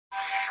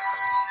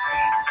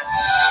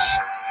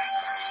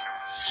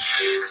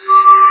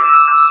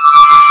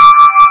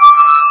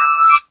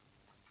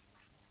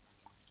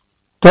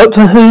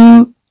Doctor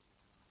Who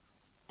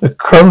The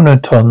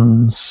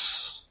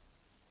Krotons.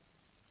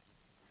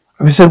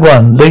 Episode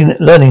 1,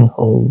 Learning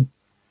Hall.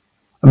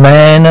 A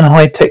man in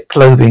high-tech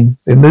clothing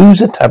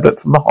removes a tablet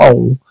from a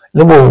hole in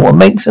the wall and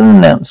makes an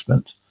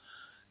announcement.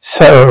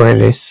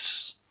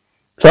 Cerealis.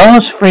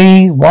 Class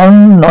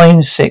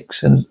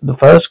 3196 in the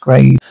first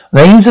grade.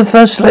 Names of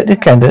first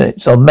selected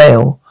candidates are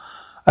male.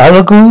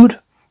 Alagood.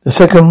 The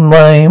second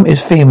name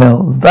is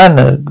female.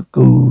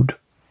 Vanagood.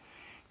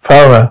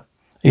 Farah.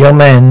 A young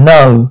man.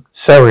 No.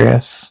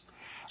 Cereus.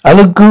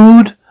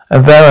 Alagood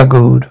and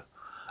Varagood.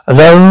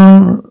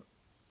 Alone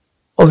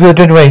of your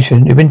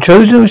generation, you've been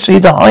chosen to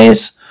receive the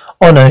highest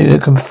honor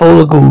that can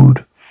befall a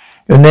good.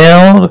 You're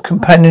now the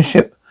companions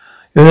of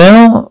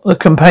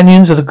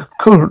the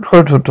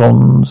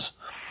Krotons.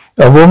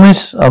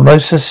 Our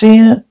most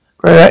sincere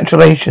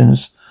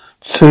congratulations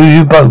to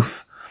you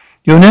both.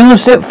 You will now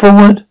step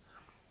forward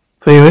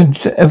for your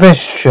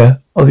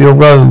investiture of your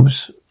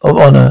robes of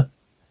honor.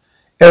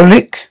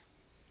 Erlich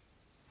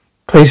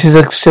places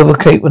a silver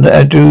cape on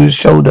Andrew's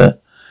shoulder.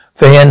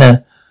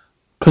 Vienna.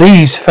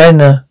 Please,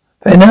 Fenna.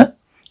 Fenna?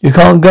 You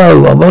can't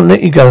go. I won't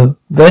let you go.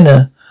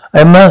 Venna.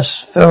 I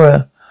must.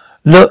 Farah.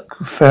 Look,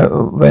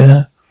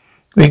 Venna.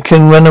 We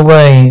can run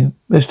away.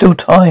 There's still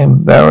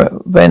time,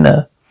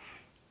 Venna.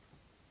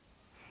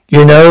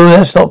 You know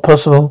that's not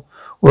possible.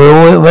 We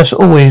must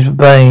always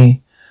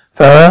obey.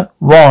 Farah.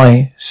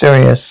 Why?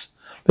 Serious.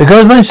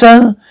 Because my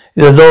son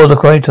is the Lord of the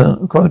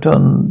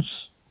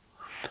Krotons.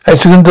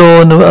 Hexagon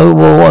door in the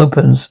wall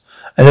opens,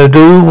 and a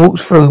dude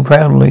walks through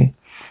proudly.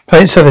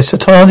 Planet service. The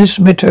TARDIS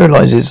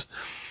materializes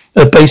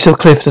at the base of the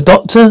cliff. The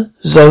Doctor,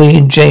 Zoe,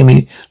 and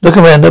Jamie look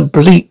around the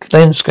bleak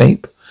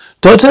landscape.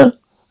 Doctor,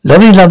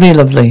 lovely, lovely,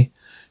 lovely.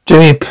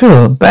 Jamie,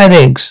 pure, bad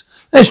eggs.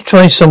 Let's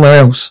try somewhere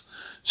else.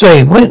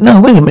 Zoe, wait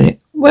a minute.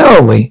 Where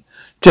are we?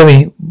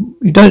 Jamie,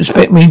 you don't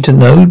expect me to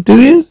know,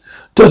 do you?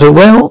 Doctor,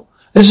 well,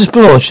 let's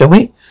explore, shall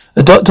we?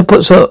 The Doctor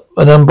puts up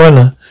an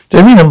umbrella.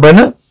 Jamie, an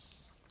umbrella?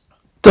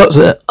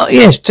 Doctor,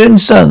 yes, 10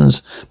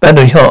 suns.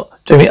 Boundary hot.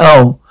 Jamie,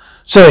 oh.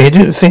 Sorry, I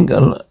didn't think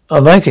I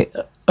like it.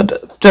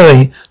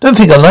 Zoe, don't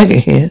think I like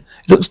it here.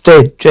 It looks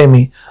dead.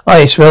 Jamie,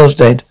 it smells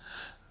dead.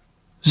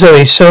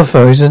 Zoe,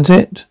 sulfur, isn't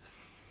it?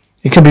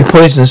 It can be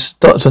poisonous.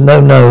 Doctor, no.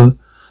 No,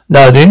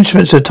 the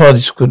instruments of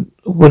TARDIS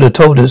would have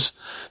told us.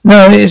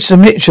 No, it's a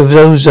mixture of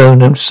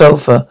ozone and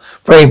sulfur.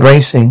 Very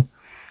bracing.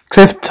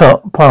 Cliff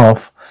top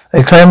path.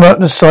 They clamber up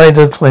the side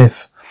of the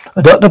cliff.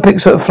 A Doctor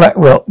picks up a flat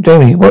rock.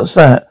 Jamie, what's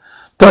that?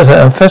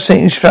 Doctor,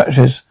 fascinating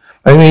structures.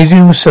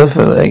 Magnesium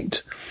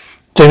sulfate.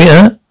 Jamie,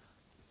 huh?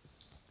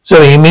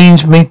 Zoe, he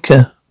means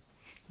Mika.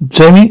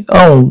 Jamie?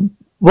 Oh,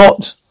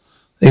 what?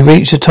 They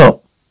reach the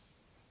top.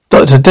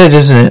 Doctor, dead,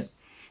 isn't it?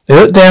 They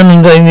look down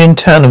on the alien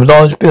town of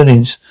large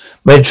buildings,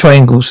 red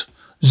triangles.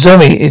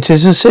 Zoe, it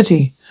is a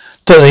city.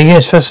 Doctor,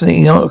 yes,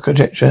 fascinating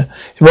architecture.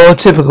 It's more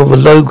typical of a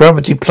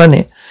low-gravity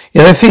planet.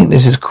 Yet I think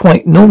this is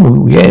quite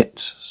normal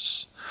yet.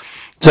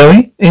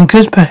 Zoe,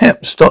 Incas,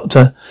 perhaps.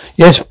 Doctor,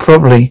 yes,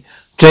 probably.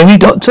 Jamie,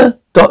 Doctor,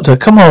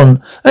 come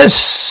on. Let's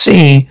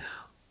see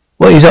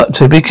what he's up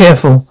to. Be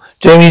careful.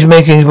 Jamie's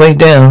making his way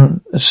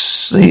down a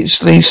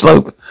steep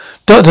slope.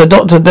 Doctor,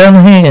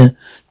 down here.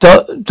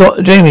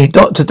 Jamie,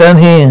 Doctor, down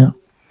here.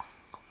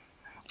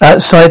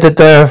 Outside the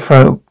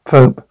diaphobe,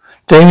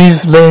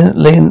 Jamie's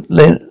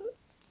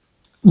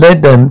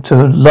led them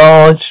to a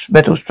large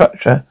metal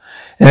structure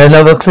in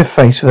another cliff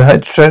face with a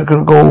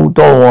hexagonal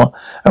door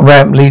and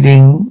ramp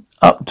leading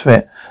up to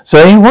it.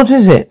 Zoe, what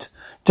is it?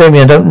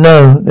 Jamie, I don't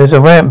know. There's a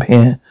ramp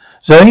here.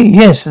 Zoe,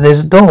 yes, and there's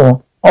a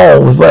door.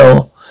 Oh,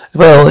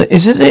 well,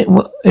 is it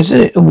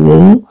a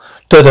wall?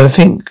 Doctor, I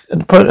think,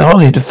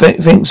 hardly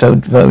think so,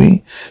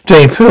 Zoe.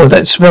 Jamie, pure,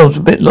 that smells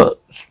a bit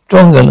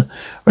stronger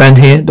around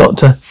here,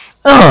 Doctor.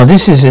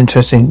 This is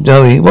interesting.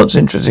 Zoe, what's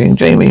interesting?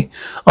 Jamie,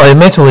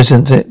 metal,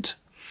 isn't it?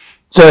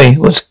 Zoe,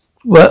 what's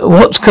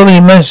coming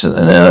in mass?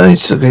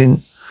 Lights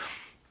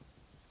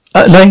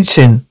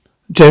in.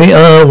 Jamie,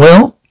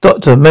 well,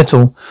 Doctor,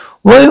 metal.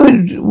 Why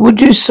would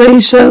you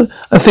say so?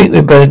 I think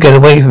we'd better get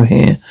away from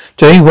here.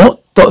 Jamie, what?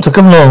 Doctor,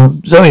 come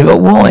along. Zoe,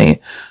 but why?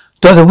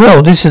 Doctor,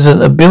 well, this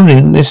isn't a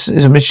building. This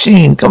is a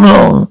machine. Come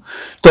along.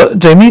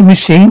 Jamie,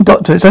 machine?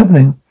 Doctor, it's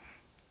opening.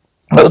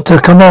 Doctor,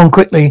 come on,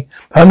 quickly.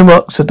 Behind the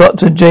rocks, the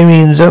Doctor, Jamie,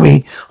 and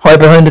Zoe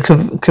hide behind a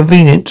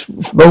convenient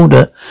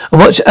boulder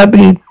and watch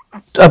Abu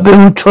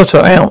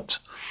trotter out.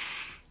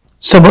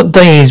 Somewhat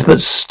dazed, but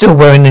still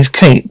wearing his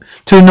cape.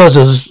 Two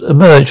nozzles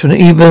emerge from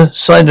either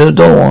side of the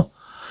door.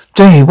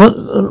 Jamie,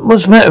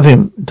 what's the matter with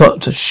him?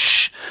 Doctor,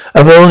 shh.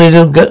 Abel is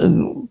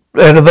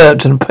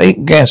alert and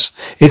paint gas.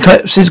 He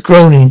collapses,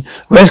 groaning.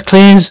 Rest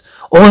clears.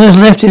 All that's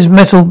left is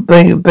metal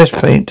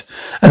breastplate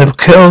and a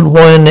curled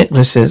wire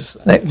necklace.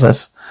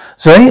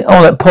 Zoe?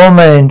 Oh, that poor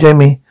man,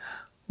 Jamie.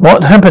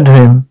 What happened to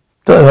him?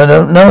 Doctor, I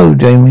don't know,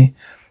 Jamie.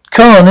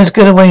 Come on, let's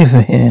get away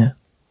from here.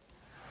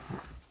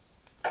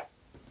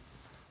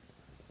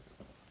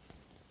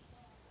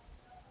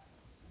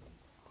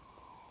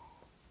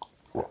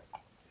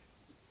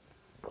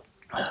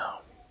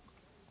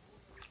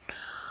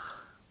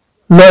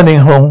 Learning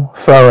Hall,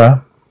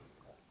 Farah.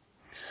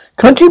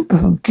 Can't you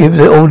give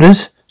the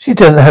orders? She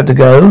doesn't have to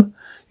go.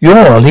 You're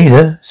our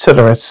leader,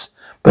 Celeris.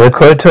 But the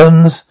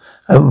Krotons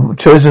have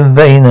chosen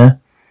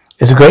Vena.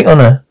 It's a great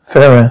honor,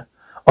 Farah.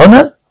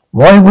 Honor?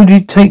 Why would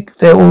you take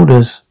their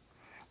orders?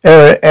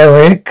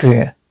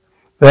 Ericlia.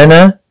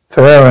 Vena?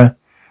 Ferrara.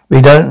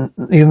 We don't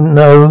even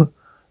know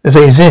if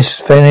they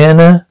exist.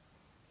 Vena?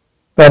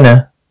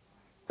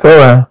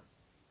 Ferrara.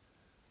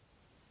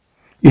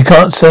 You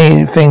can't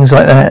say things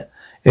like that.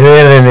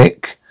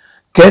 Eric.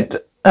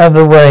 Get out of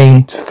the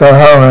way,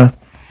 Ferrara.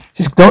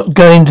 She's not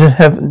going to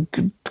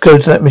go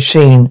to that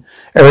machine.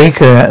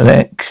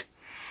 Eric.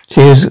 She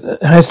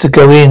has to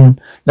go in.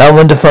 No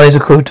one defies the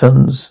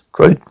Krotons.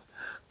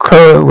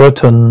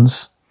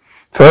 Krotons.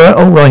 Farah,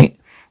 all right.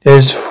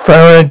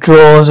 Farah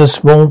draws a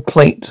small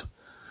plate,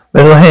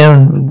 metal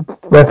hand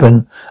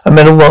weapon, a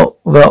metal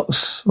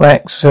wax.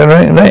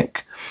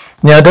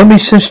 Now don't be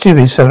so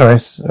stupid,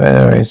 Celeris.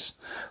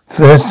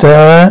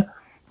 Farah,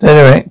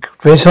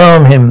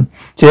 disarm him.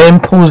 She then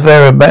pulls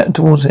Vera back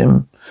towards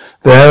him.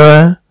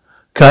 Vera,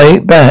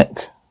 Kate, back.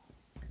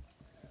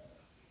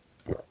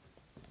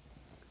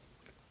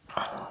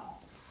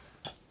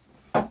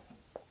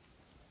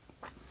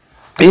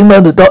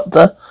 Meanwhile, the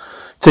doctor,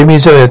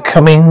 Zoe are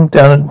coming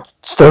down a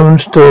stone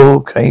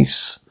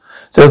staircase.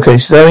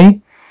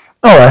 Zoe?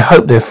 Oh, I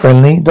hope they're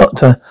friendly.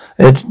 Doctor,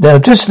 now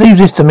just leave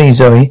this to me,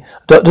 Zoe.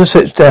 Doctor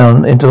sits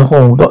down into the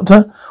hall.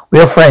 Doctor, we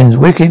are friends.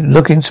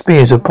 Wicked-looking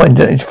spears are pointed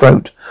at his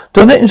throat.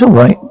 Doctor, it's all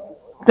right.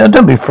 Now,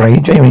 don't be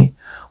afraid, Jamie.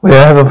 We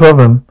have a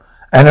problem.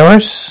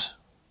 Anaris?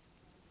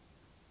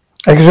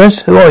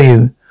 Who are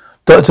you?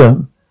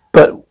 Doctor,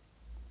 but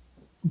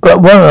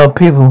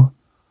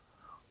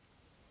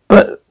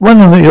one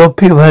of your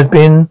people has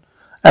been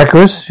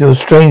Acaris, you're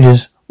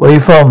strangers. Where are you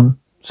from?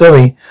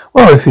 Zoe.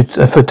 Well, if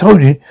I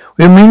told you,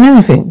 we don't mean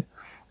anything.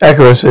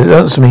 Acaris,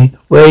 answer me.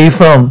 Where are you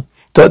from?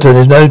 Doctor,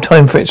 there's no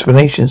time for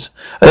explanations.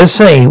 As I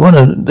say, one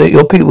of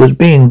your people has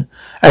been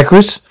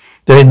Acaris.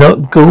 They're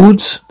not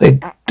Goulds. Their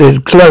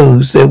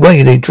clothes, their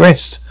way they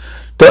dress.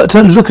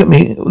 Doctor, look at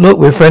me. Look,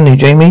 we're friendly,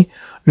 Jamie.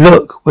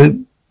 Look, are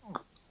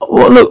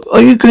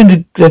you going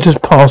to let us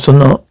pass or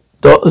not?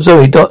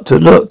 Zoe, Doctor,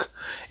 look.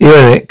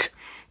 Eric,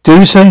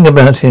 do something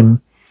about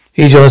him.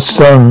 He's your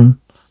son.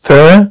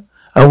 Farah,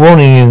 I'm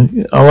warning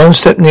you. I'm one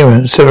step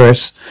nearer,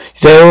 Celeris.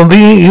 You'll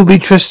be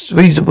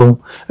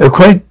reasonable.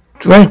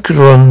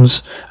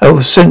 Krotons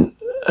have sent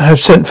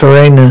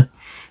Farah.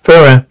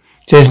 Farah,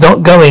 she's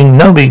not going.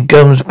 Nobody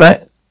comes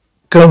back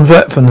from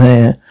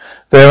there.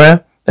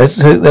 Farah,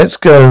 let's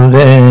go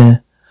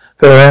there.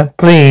 Farah,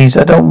 please,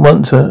 I don't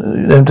want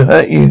them to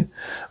hurt you.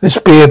 The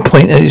spear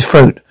pointed at his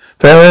throat.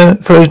 Farah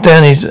throws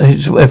down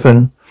his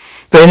weapon.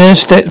 Vena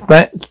steps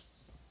back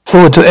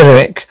forward to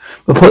Eric,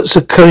 but puts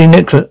the curly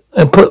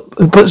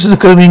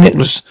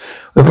necklace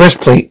with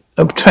breastplate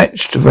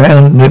attached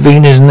around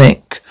Vena's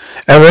neck.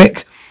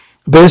 Eric,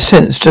 a bit of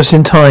sense just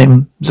in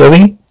time.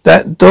 Zoe,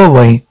 that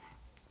doorway.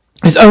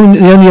 It's the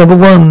only other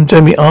one,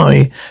 Jamie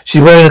eye.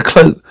 She's wearing a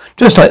cloak,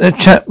 just like the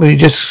chap we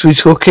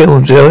saw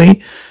killed,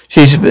 Zoe.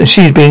 Is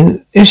she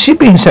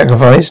being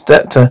sacrificed?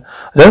 I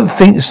don't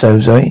think so,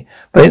 Zoe.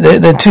 But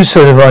they're too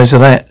civilized for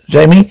that.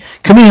 Jamie,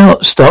 can we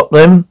not stop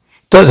them?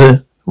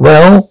 Doctor,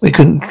 well, we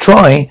can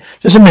try.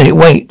 Just a minute,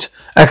 wait.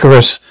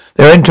 Acaris,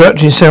 they're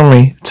interrupting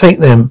ceremony. Take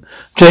them.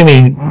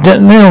 Jamie,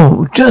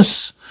 no,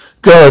 just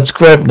guards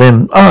grab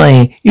them.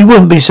 You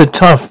wouldn't be so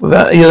tough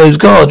without those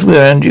guards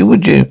around you,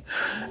 would you?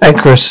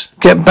 Acaris,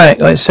 get back.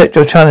 I accept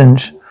your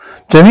challenge.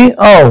 Jamie,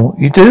 oh,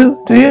 you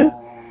do you?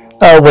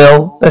 Oh,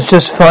 well, that's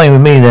just fine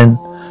with me then.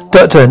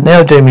 Doctor,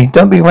 now Jamie,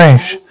 don't be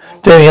rash.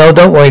 Jamie, oh,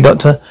 don't worry,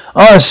 Doctor.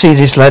 I'll see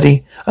this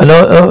laddie. A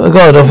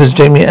guard offers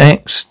Jamie an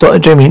axe. Dr.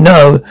 Jamie,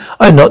 no,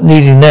 I'm not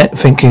needing that,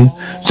 thank you.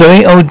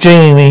 Zoe, oh,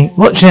 Jamie,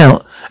 watch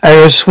out.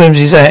 Aris swims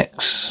his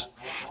axe,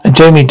 and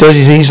Jamie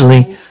dodges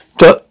easily.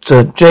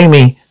 Doctor,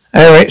 Jamie,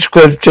 Aris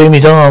grabs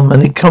Jamie's arm,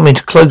 and they come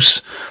into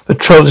close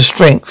patrol of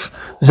strength.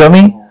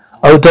 Zoe,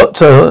 oh,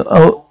 Doctor,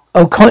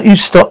 oh, can't you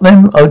stop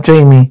them? Oh,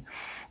 Jamie.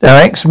 The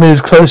axe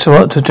moves closer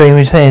up to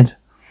Jamie's head.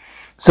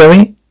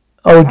 Zoe,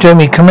 oh,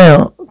 Jamie, come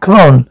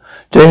on.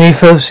 Jamie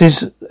throws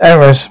his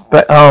Aris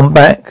arm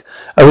back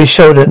over his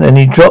shoulder, and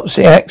he drops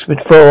the axe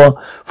before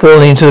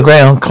falling to the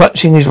ground,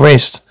 clutching his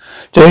wrist.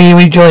 Jamie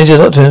rejoins the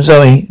doctor and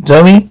Zoe.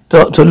 Zoe,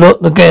 Doctor, look,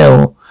 the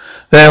girl.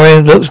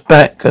 Farah looks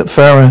back at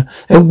Farah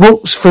and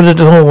walks through the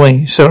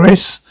doorway.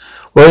 Celeris,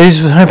 what is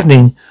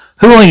happening?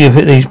 Who are you,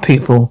 these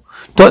people?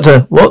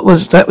 Doctor, that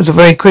was the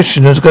very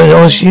question I was going to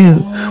ask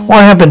you.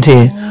 What happened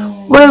here?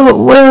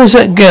 Where is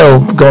that girl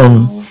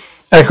gone?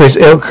 Acaris,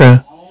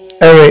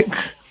 Eric.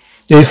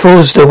 He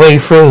forced their way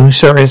through.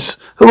 Celeris,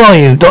 who are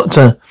you,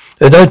 Doctor?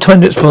 There's no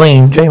time to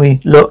explain. Jamie,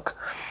 look.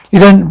 You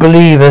don't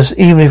believe us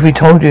even if we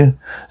told you.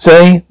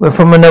 Zoe, we're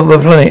from another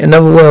planet,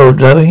 another world,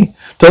 Zoe.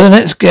 Doctor,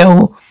 that's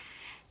girl.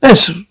 Now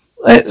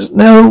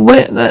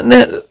where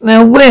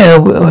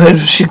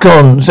has she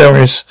gone,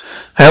 Celeris?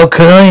 How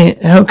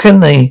can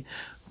they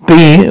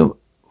be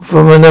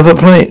from another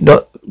planet,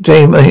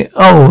 Jamie?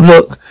 Oh,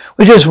 look,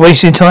 we're just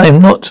wasting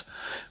time, not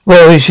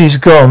where she's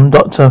gone,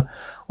 Doctor.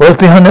 What's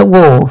behind that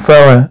wall?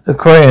 Farah, the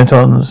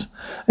Krotons.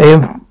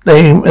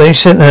 They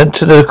sent her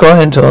to the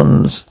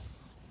Krotons.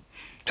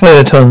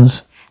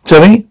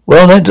 Zoe?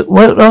 Well,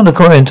 what are the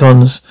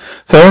Krotons?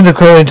 Farah, the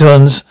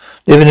Krotons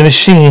live in a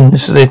machine,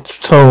 so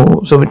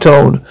we're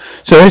told.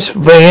 So it's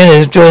Vienna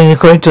is joining the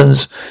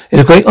Krotons.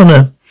 It's a great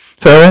honor.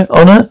 Farah,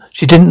 honor?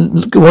 She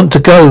didn't want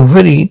to go,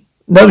 really.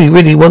 Nobody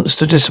really wants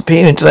to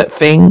disappear into that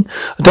thing.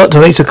 The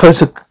doctor makes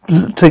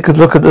take a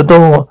look at the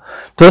door.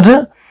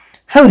 Doctor?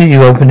 How did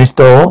you open this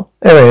door?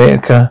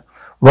 Erica.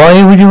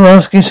 Why would you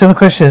ask me some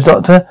questions,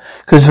 Doctor?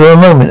 Because for a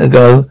moment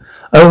ago,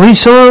 we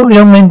saw a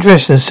young man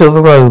dressed in a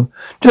silver robe,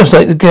 just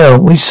like the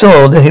girl. We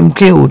saw him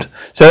killed.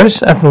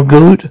 Cyrus,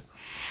 Good.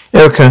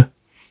 Erica.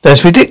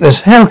 That's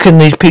ridiculous. How can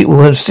these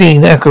people have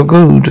seen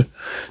Good?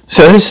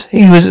 Cyrus,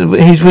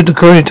 he's with the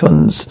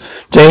Krotons.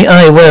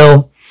 J.I.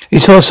 Well, he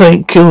saw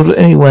something killed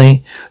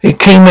anyway. It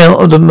came out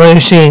of the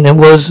machine and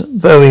was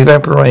very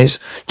vaporized.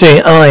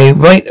 J.I.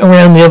 right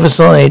around the other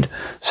side.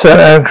 Sir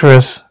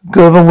Actress.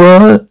 Good of a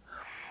word?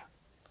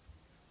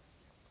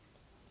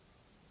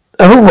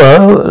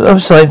 Other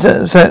side,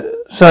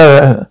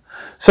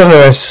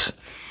 Solaris.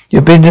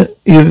 You've been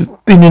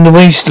in the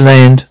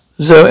wasteland.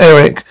 So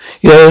Eric,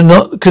 they're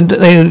not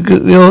contaminated.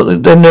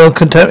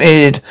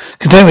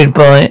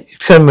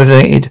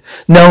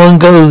 No one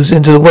goes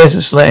into the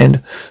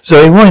wasteland.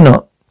 Zoe, why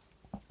not?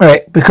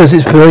 Right, because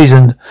it's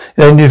poisoned,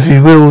 and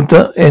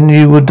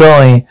you will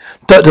die.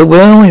 Doctor,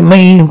 well, it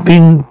may have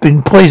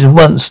been poisoned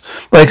once,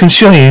 but I can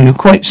show you're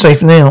quite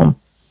safe now.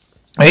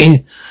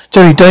 Hey,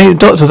 Jerry,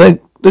 Doctor, the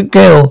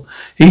girl,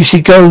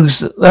 she goes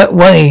that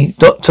way,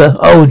 Doctor.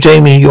 Oh,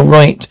 Jamie, you're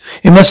right.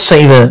 You must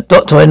save her.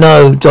 Doctor, I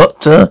know,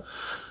 Doctor.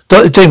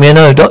 Jamie, I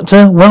know,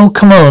 Doctor. Well,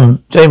 come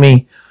on,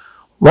 Jamie.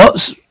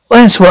 That's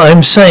what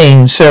I'm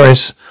saying,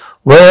 Cyrus.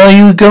 Where are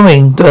you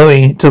going,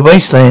 Zoe? To the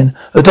wasteland.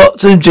 The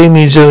Doctor,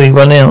 Jamie, and Zoe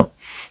run out.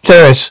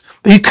 Cyrus,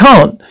 but you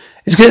can't.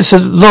 It's against the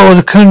law of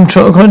the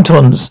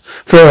Krotons.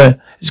 Farah,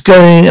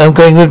 I'm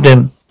going with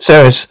them.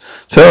 Cyrus,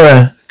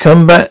 Farah,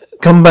 come back,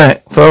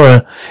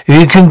 Farah. If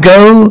they can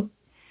go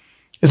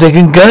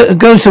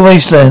to the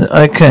wasteland,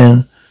 I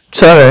can.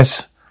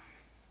 Cyrus,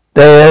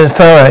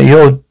 Farah,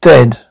 you're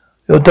dead.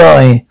 You'll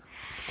die.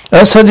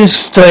 Outside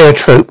this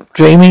stereotrope,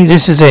 Jamie,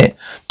 this is it.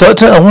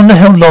 Doctor, I wonder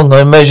how long. I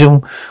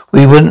imagine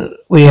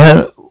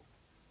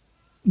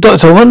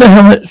Doctor, I wonder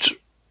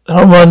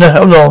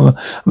how long.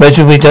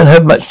 Imagine we don't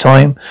have much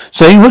time.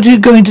 So what are you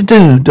going to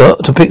do,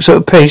 Doctor? Picks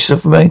up a piece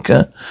of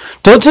maker.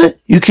 Doctor,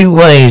 you keep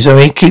away,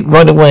 Zoe. Keep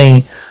right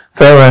away.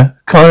 Farah,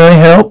 can't I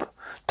help?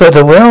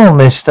 Doctor, well,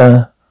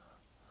 mister.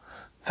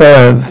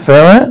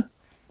 Farah?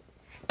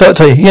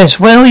 Doctor, yes,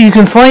 well, you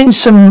can find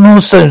some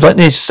more stones like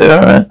this,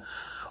 Farah.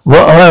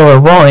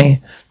 Why?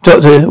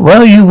 Doctor,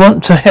 well, you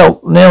want to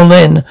help now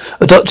then.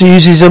 A doctor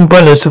uses his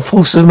umbrella to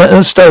force the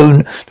metal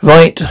stone,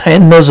 right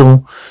hand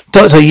nozzle.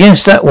 Doctor,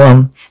 yes, that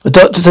one. The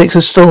doctor takes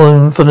a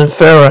stone from the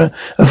Farah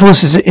and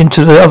forces it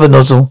into the other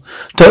nozzle.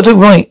 Doctor,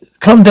 right,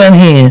 come down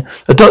here.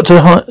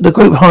 The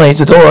group hides,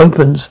 the door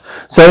opens.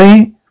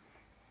 Zoe?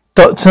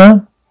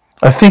 Doctor?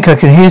 I think I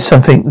can hear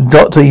something.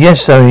 Doctor,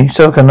 yes, Zoe,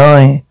 so can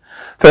I.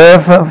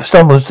 Farah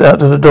stumbles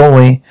out of the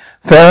doorway.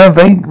 Farah,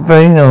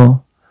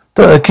 Vino.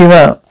 Doctor, keep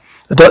up.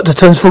 The doctor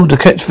turns forward to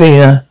catch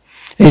Vina.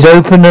 His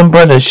open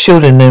umbrella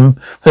shielding them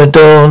from the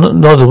door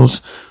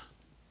nozzles.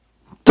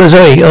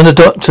 Zoe, on the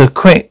doctor,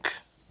 quick.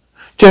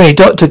 Jamie,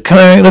 Doctor,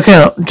 look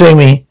out,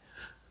 Jamie.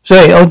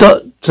 Zoe, oh,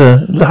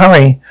 Doctor,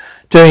 hurry.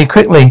 Jamie,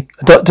 quickly.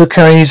 The doctor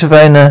carries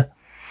Savannah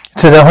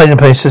to the hiding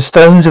place. The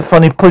stones are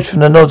funny pushed from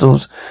the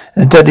nozzles,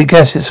 and the deadly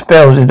gas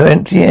expels into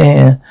empty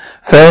air.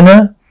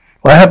 Savannah,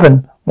 what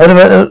happened? What have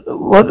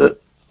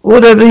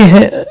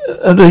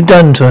they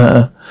done to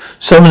her?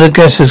 Some of the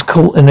gas has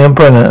caught in the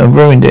umbrella and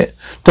ruined it.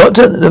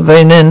 Doctor, the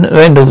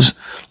Vandals,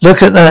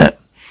 look at that.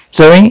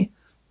 Zoe,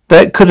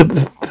 that could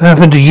have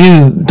happened to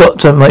you,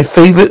 Doctor, my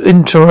favourite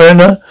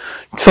interner.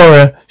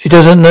 Farah, she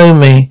doesn't know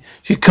me.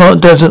 She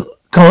can't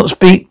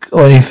speak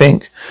or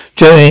anything.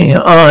 Joey,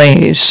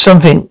 it's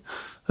something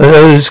that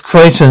those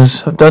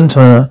Krotons have done to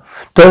her.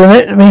 Doctor,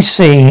 let me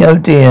see. Oh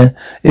dear,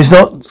 it's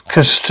not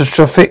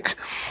catastrophic.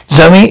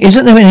 Zoe,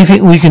 isn't there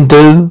anything we can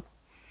do?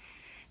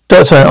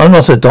 Doctor, I'm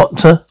not a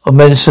doctor of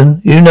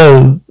medicine. You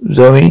know,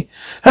 Zoe.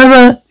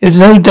 However, if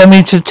there's no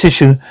damage to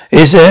tissue,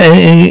 is there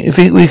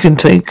anything we can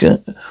take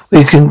her?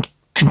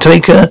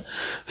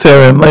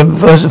 Farah, my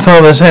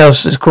father's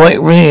house is quite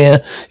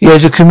near the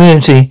edge of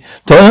community.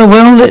 Doctor,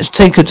 well, let's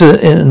take her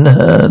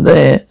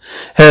there.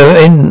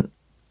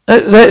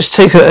 Let's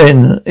take her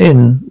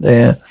in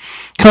there.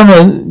 Come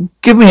on,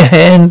 give me a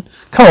hand.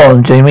 Come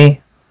on, Jamie.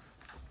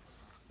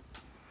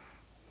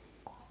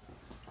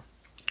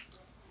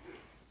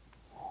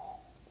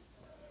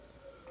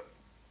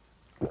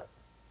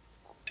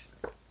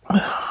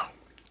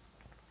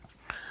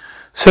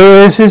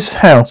 Cyrus's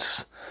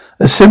house,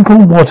 a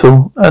simple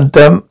wattle and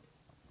damp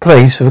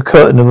place with a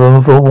curtain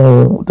above a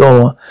wall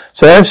door.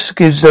 Cyrus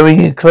gives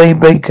Zoe a clay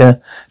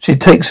baker. She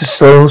takes a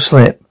slow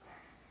slip.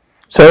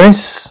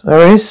 Cyrus,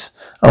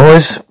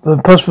 almost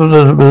impossible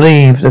to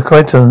believe the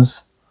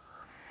Krotons.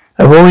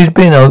 have always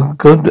been our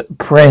good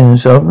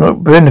friends, our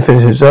not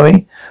benefactors,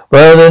 Zoe.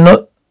 Well, they're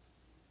not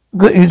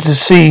got you to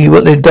see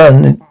what they've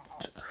done.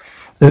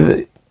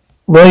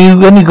 Well,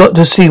 you only got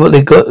to see what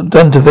they got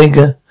done to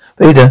Vader.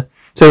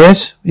 So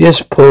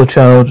yes, poor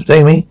child,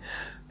 Jamie.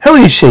 How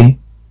is she?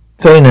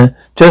 Vena,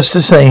 just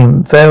the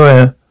same.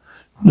 Farewell.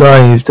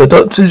 Lives. The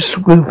doctor's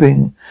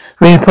swooping.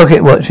 Green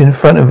pocket watch in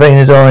front of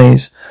Vena's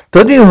eyes.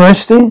 Doctor, you're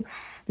resting?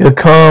 You're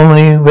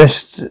calmly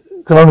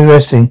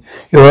resting.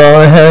 Your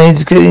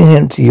eyes getting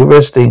empty. You're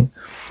resting.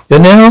 You're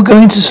now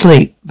going to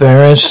sleep.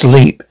 Vera,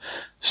 sleep.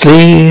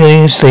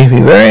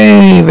 Sleepy.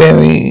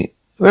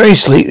 Very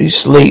sleepy.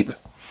 Sleep.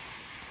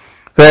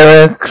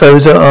 Vera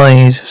closed her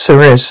eyes.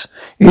 Ceres.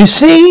 You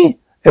see?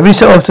 Every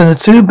so often the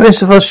two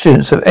best of our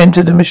students have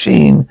entered the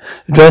machine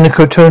to join the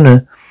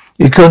Krotona.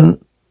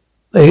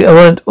 They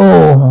weren't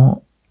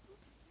all.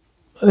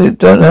 They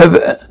can't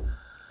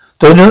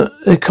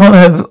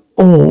have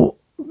all.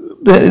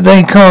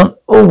 They can't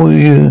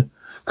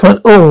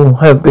all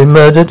have been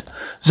murdered.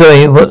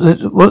 Zoe,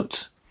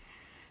 what?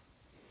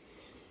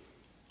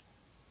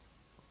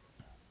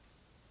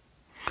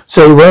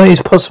 So, well,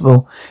 it's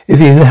possible. If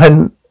you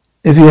hadn't,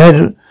 you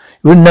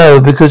wouldn't know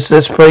because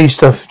that's spray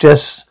stuff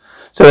just,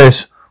 so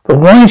yes. But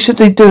why should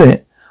they do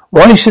it?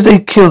 Why should they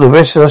kill the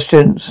rest of our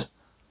students?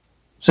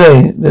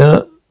 Say,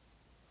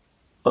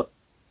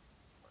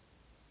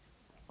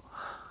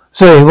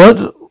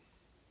 what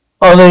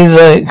are they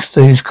like,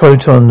 these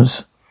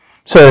Krotons?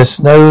 Sirs,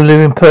 no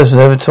living person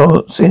ever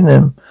seen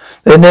them.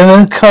 They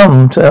never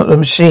come out of the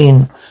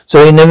machine.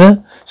 So they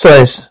never?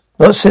 Sirs,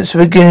 not since the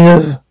beginning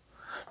of,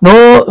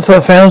 nor for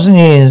 1,000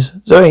 years.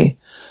 Zoe,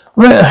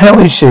 how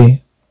is she?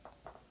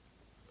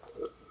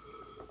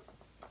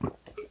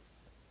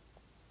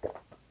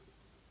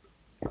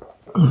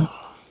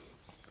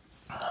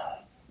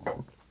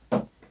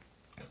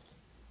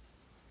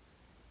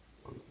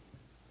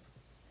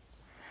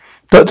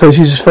 Doctor,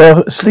 she's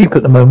far asleep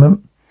at the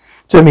moment.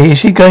 Jamie, is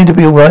she going to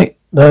be all right?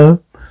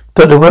 No.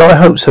 Doctor, well, I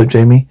hope so,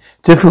 Jamie.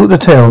 Difficult to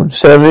tell.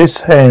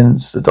 Ceres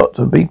hands the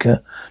doctor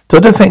beaker.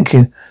 Doctor, thank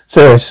you.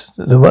 Ceres,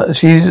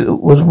 she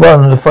was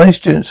one of the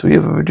finest students we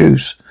ever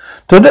produced.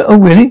 Doctor, oh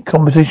really?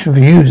 Competition for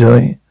you,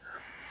 Zoe.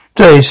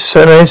 Zoe,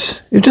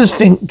 Ceres, you just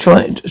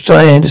trying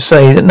to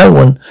say that no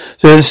one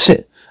has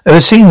ever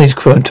seen these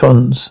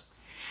Krotons.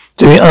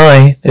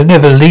 Jamie, they've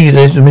never leave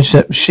the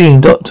machine,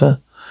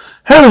 Doctor.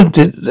 How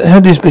did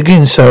this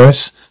begin,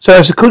 Ceres?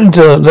 Ceres, according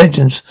to our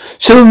legends,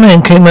 silver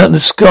men came out of the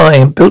sky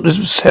and built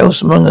this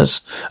house among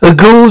us. The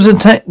ghouls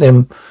attacked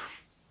them,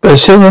 but the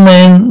silver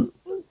men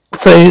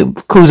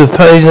caused a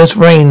poisonous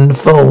rain and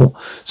fall,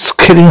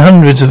 killing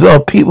hundreds of our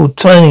people,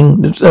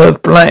 turning the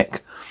earth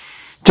black.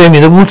 Jamie,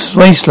 the water's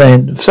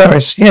wasteland.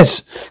 Ceres,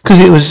 yes, because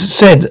it was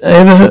said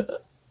that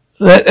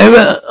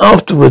ever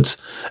afterwards,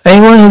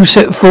 anyone who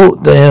set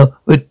foot there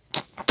would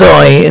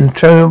die in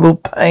terrible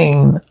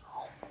pain.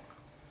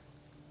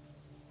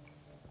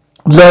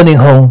 Learning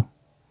hall.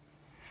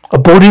 A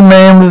balding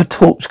man with a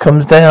torch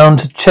comes down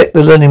to check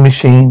the learning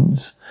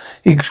machines.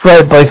 He's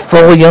grabbed by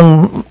 4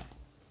 young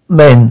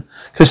men.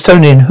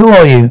 Custodian, who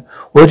are you?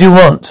 What do you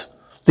want?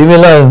 Leave me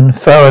alone.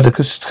 Farah, the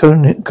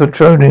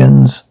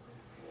Krotonians.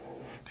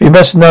 You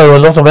must know a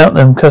lot about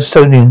them,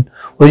 Custodian.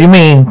 What do you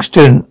mean,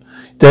 student?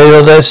 They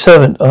are their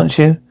servant, aren't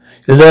you?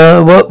 You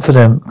work for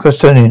them,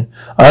 Custodian.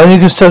 I'm only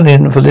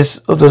custodian for this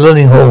of the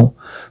learning hall.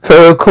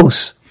 Farah, of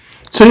course.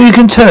 So you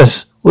can tell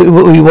us what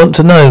we want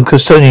to know,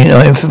 Custodian.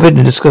 I am forbidden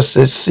to discuss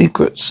their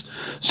secrets.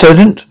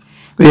 Student,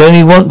 we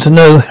only want to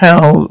know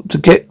how to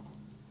get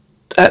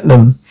at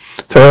them.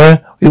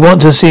 Farah, we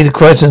want to see the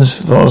Krotons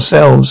for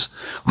ourselves.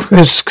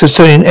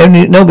 Custodian,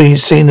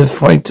 nobody's seen the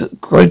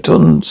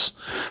Krotons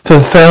for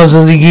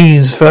thousands of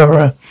years,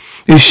 Farah.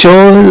 You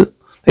sure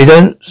they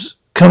don't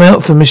come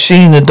out from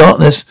machine in the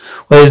darkness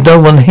where there's no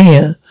one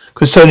here?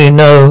 Custodian,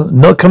 no,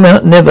 not come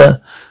out, never.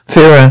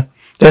 Farah,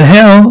 then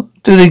how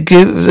do they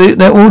give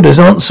their orders?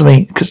 Answer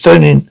me,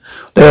 Custodian.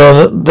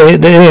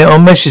 They are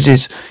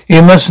messages.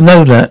 You must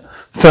know that.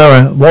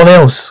 Farah, what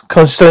else?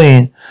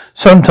 Custodian,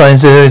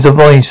 sometimes there is a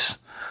voice.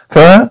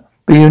 Farah,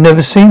 but you've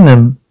never seen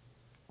them.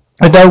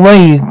 There's no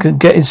way you can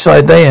get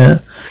inside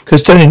there.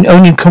 Custodian,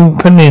 only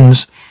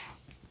companions,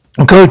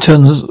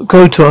 Krotons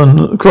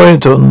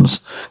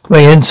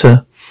may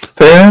enter.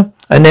 Farah,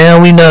 and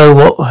now we know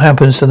what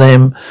happens to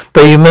them.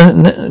 But you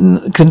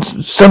can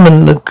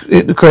summon the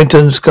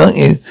Krotons, can't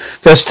you?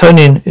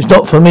 Custodian, it's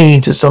not for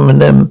me to summon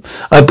them.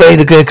 I obey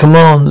the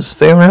commands.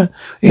 Farah,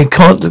 you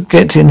can't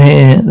get in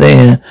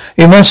there.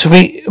 You must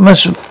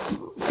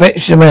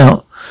fetch them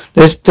out.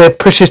 They're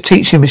precious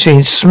teaching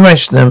machines.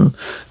 Smash them.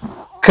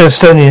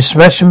 Custodian,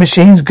 smash the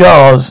machines.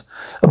 Guards.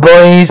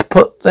 Boys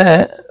put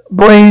their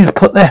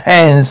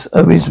hands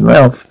over his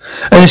mouth.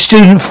 And the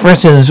student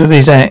threatens with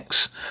his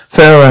axe.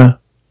 Farah,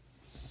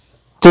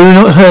 do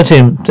not hurt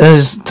him.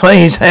 Tie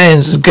his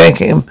hands and gag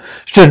him.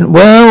 Student,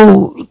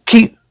 well,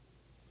 keep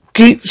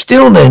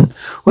still then.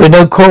 We're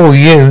no quarrel with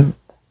you.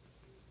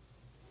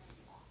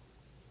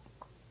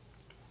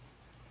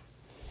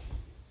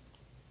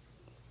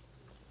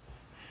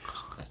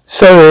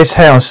 Ceres'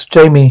 house.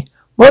 Jamie,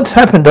 What's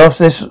happened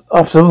after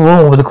the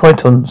war with the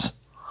Krotons?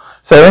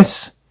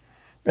 Ceres?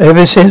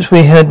 Ever since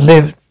we have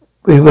lived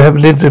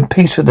in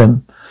peace with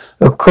them.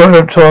 The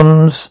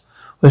Krotons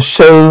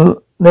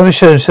never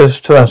showed themselves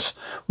to us.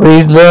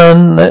 We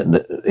learn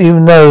that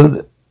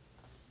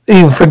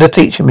even from the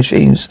teaching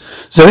machines.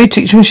 Zoe,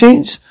 teaching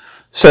machines?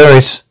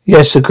 Ceres,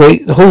 yes,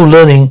 the whole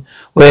learning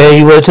where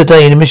you were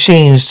today. The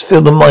machines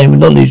fill the mind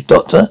with knowledge,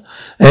 Doctor.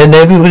 And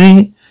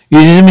everybody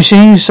uses the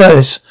machines,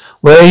 Ceres.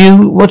 Where are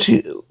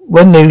you?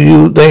 When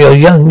they are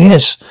young,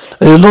 yes.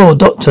 The law,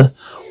 Doctor.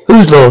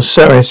 Whose law?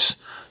 Ceres,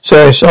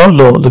 our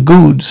law, the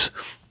goods.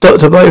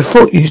 Doctor, but I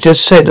thought you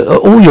just said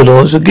all your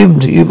laws are given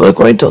to you by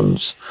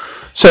Krotons.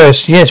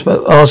 Ceres, yes,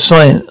 but our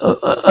science,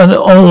 and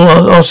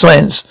all our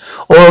science,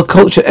 all our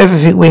culture,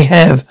 everything we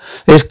have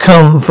has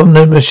come from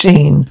the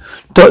machine.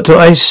 Doctor,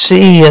 I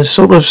see a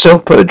sort of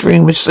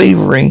self-perpetrating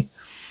slavery.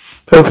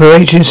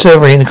 Perpetrating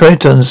slavery in the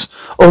Krotons.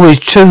 Always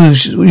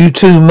choose, you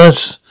two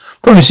must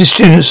promise the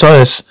students,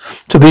 Cyrus,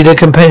 to be their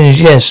companions,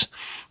 yes.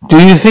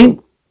 Do you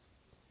think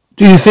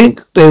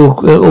they're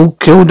all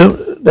killed?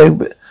 They've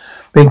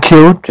been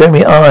killed?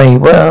 Jamie, aye.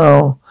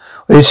 Well,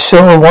 we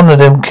saw one of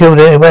them killed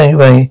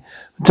anyway.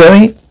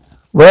 Jamie?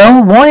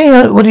 Well,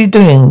 what are you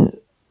doing?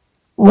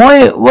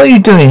 Why are you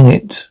doing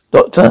it,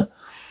 Doctor?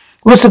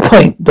 What's the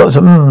point, Doctor?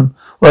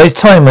 Well,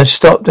 its time has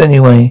stopped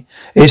anyway.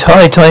 It's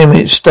high time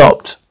it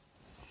stopped.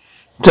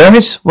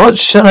 Ceres, what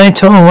shall I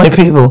tell my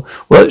people?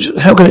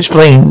 How can I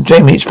explain?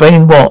 Jamie,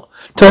 explain what?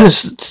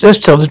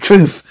 Just tell the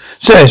truth.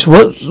 Ceres,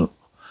 what?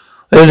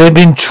 They've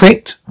been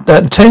tricked.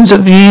 That tens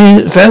of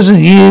years, thousands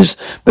of years,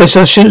 best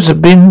our students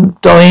have been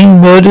dying,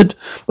 murdered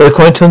by the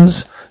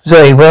Krotons.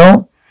 Zoe,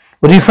 well,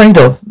 what are you afraid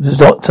of, the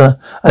Doctor?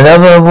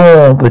 Another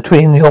war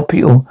between your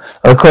people,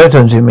 the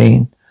Krotons, you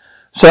mean?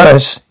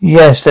 Cyrus,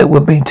 yes, that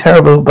would be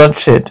terrible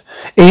bloodshed.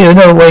 Even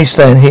no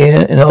wasteland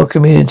here in our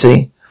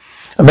community.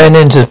 A man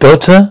enters.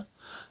 Belter?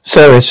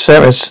 Cyrus,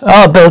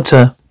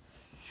 Belter.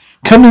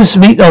 Come and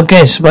meet our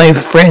guests, my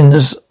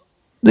friends.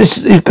 This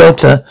is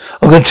Belter.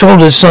 I control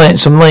the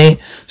science of my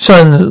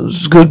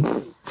son's good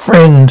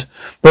friend.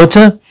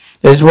 Belter,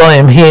 that's why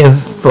I'm here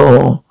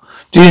for.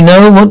 Do you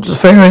know what the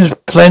Pharaoh is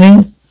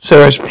planning?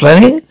 Cyrus,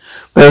 planning?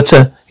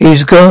 Belter,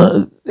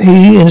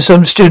 he and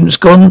some students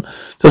gone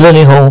to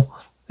learning hall.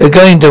 They're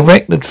going to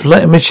wreck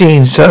the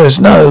machine, Cyrus.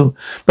 No.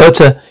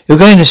 Belter, you're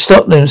going to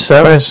stop them,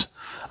 Cyrus.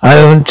 I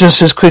am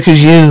just as quick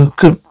as you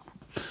could.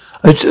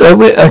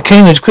 I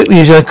came as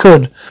quickly as I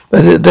could,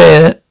 but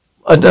they'll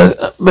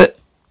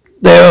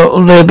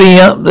be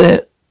up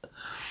there.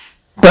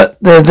 But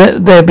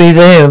they'll be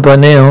there by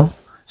now,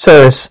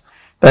 Cyrus.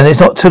 But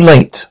it's not too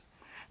late.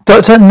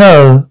 Doctor,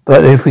 no.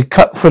 But if we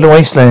cut through the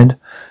wasteland,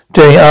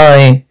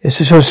 J.I., it's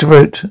the shortest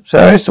route.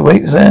 Cyrus, the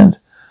wasteland.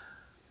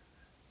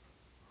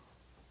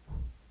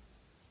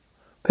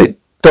 But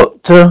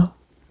Doctor.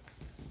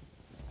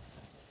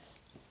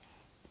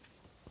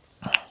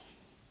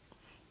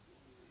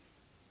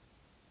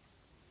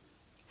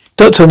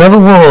 Doctor, another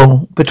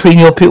war between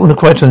your people and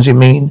the Krotons, you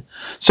mean?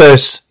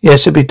 Cyrus,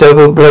 yes, it'd be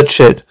double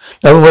bloodshed.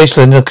 Another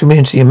wasteland in the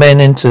community. A man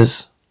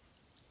enters.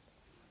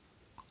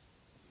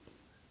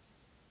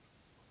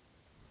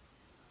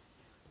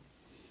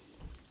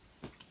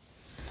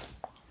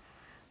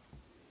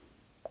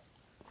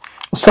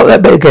 I'll start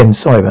that bit again.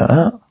 Sorry about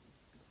that.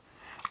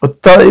 I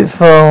started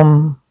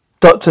from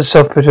Doctor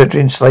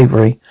self-perpetrating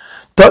slavery.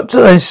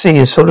 Doctor, I see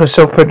a sort of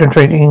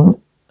self-perpetrating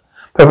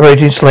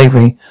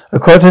slavery. The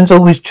Krotons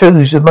always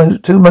choose the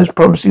two most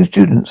promising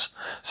students.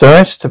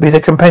 Cyrus, to be their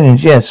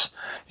companions, yes.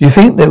 Do you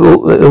think they've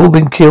all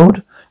been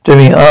killed?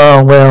 Jimmy,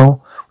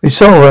 well, we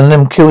saw one of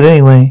them killed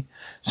anyway.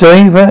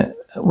 Zoe,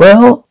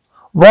 well,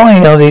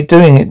 why are they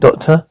doing it,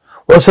 Doctor?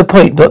 What's the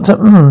point, Doctor?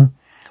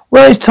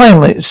 Well, it's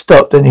time it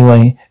stopped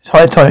anyway. It's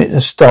high time it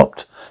has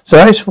stopped.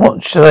 Cyrus,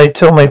 what should I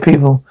tell my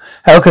people?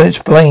 How can I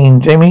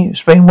explain? Jamie,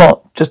 explain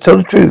what? Just tell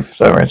the truth,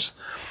 Cyrus.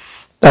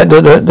 That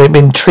they've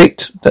been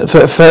tricked. That for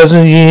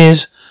 1,000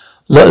 years,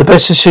 a lot of the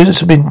best students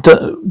have been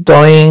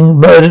dying,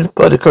 murdered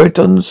by the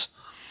Krotons.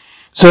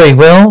 Zoe,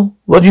 well,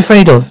 what are you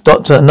afraid of,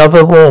 Doctor?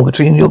 Another war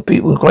between your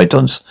people and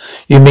Krotons.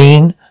 You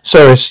mean?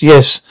 Cyrus,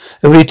 yes.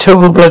 There will be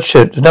terrible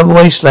bloodshed. Another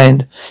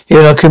wasteland here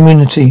in our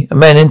community. A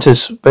man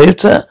enters.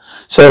 Belter?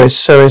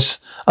 Cyrus.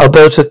 Oh,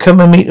 Belter, come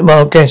and meet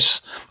our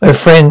guests. My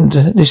friend,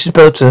 this is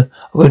Belter.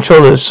 I'm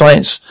controller of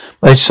science.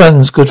 My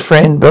son's good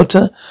friend,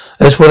 Belter.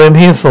 That's what I'm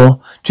here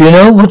for. Do you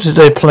know what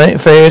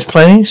Pharaoh is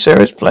planning?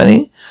 Sarah's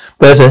planning?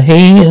 Belter,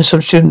 he and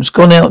some students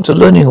gone out to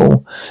learning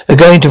hall. They're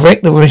going to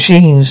wreck the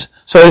machines.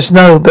 Cyrus,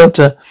 no,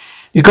 Belter.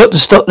 You got to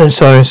stop them,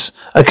 Cyrus.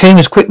 I came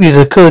as quickly as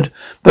I could,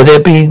 but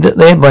they'll be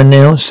there by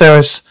now.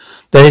 Cyrus,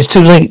 then it's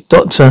too late,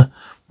 Doctor.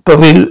 But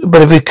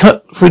if we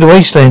cut through the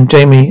wasteland,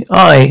 Jamie,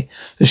 aye,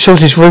 the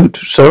shortest route,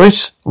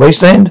 Cyrus,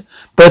 wasteland.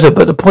 Belter,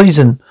 but the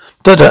poison.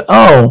 Doctor,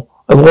 I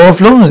wore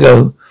off long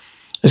ago.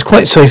 It's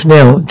quite safe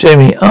now,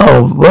 Jamie.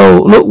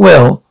 Well,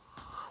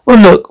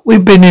 look,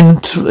 we've been in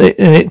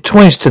it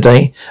twice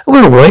today.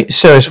 We're all right,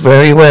 Cyrus,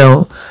 very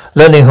well.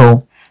 Learning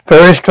hall.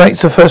 Pharaoh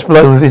strikes the first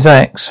blow with his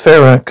axe.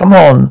 Pharaoh, come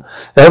on.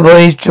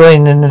 Everybody's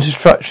joining in the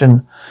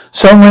destruction.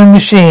 Somewhere in the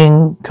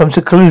machine comes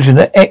to the conclusion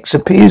that X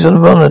appears on the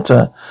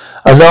monitor.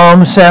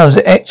 Alarm sounds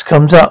that X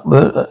comes up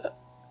with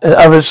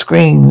other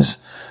screens.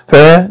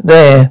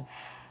 There.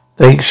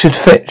 They should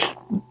fetch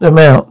them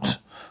out.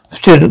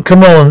 Student,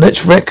 come on,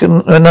 let's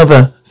reckon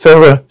another.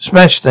 Farah,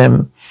 smash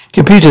them.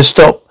 Computer,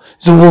 stop.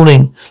 It's a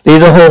warning. Leave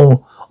the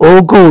hall.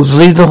 All ghouls,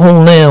 leave the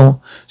hall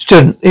now.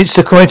 Student, it's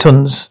the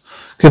Krotons.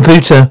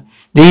 Computer,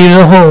 leave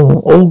the hall.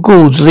 All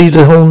ghouls, leave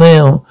the hall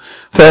now.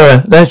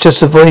 Farah, that's just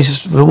the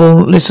voice of the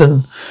wall.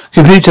 Listen.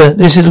 Computer,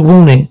 this is a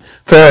warning.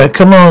 Farah,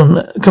 come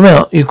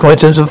out, you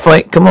Krotons, and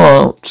fight. Come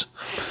out.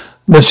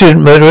 The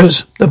student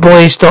murderers. The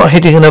boys start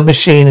hitting another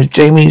machine as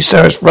Jamie and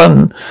Sarah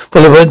run,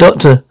 followed by the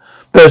doctor.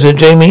 Berta,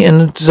 Jamie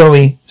and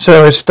Zoe.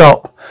 Sarah,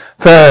 stop.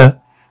 Farah,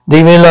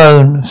 leave me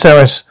alone.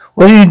 Sarah,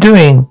 what are you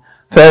doing?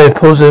 Farah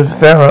pulls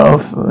Farah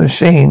off the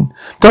machine.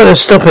 Doctor,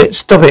 stop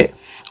it.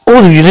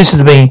 All of you listen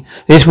to me.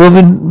 This will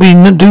do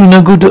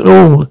no good at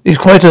all. These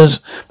Krotons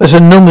have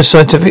enormous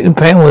scientific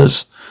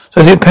powers.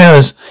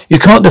 You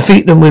can't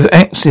defeat them with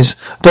axes.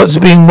 Doctor's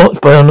being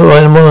watched by a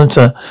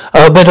monitor.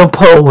 A metal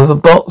pole with a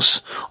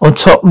box on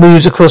top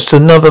moves across to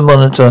another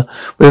monitor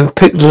with a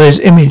pixelated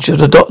image of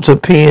the doctor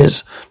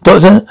appears.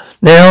 Doctor,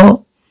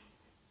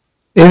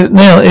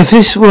 if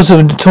this was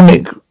an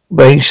atomic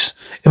base,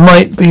 it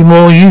might be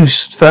more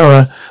use.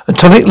 Farah,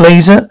 atomic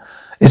laser?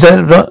 Is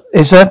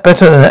that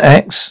better than an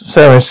axe?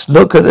 Saris,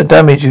 look at the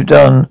damage you've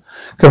done.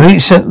 Complete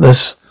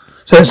senseless,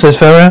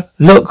 Farah.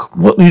 Look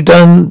what you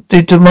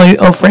did to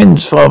our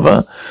friends,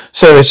 father.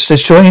 Saris,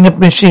 destroying the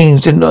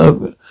machines didn't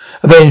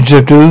avenge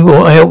the do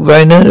or help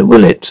Rainer,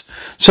 will it?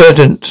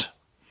 Shouldn't.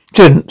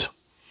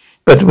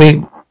 But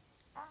we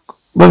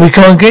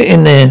can't get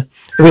in there.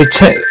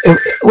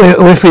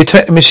 If we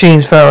attack the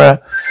machines,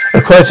 Farah,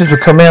 the Krotons will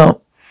come out.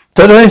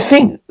 Don't I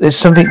think there's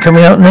something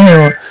coming out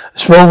now? A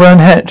small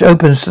round hatch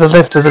opens to the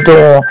left of the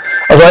door.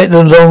 A light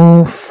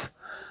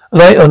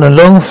on a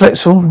long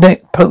flexible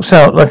neck pokes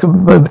out like a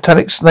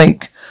metallic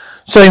snake.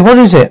 Zoe, what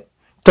is it?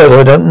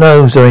 I don't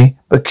know, Zoe,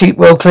 but keep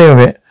well clear of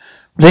it.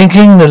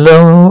 Blinking,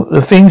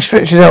 the thing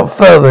stretches out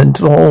further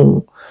into the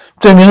hall.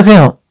 Jamie, look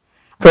out.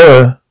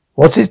 Farah,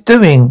 what's it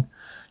doing?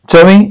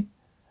 Zoe,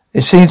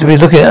 it seems to be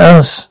looking at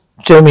us.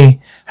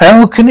 Jamie,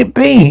 how can it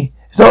be?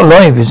 It's not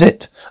alive, is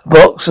it? A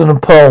box and a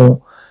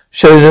pole.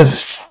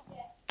 Turns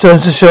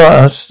to show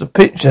us the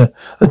picture.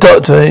 The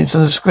doctor, it's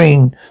on the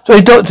screen.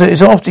 Sorry, doctor,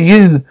 it's after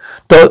you.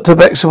 Doctor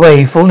backs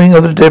away, falling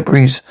over the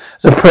debris.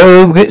 The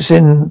probe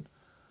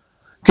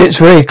gets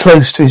very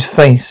close to his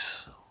face.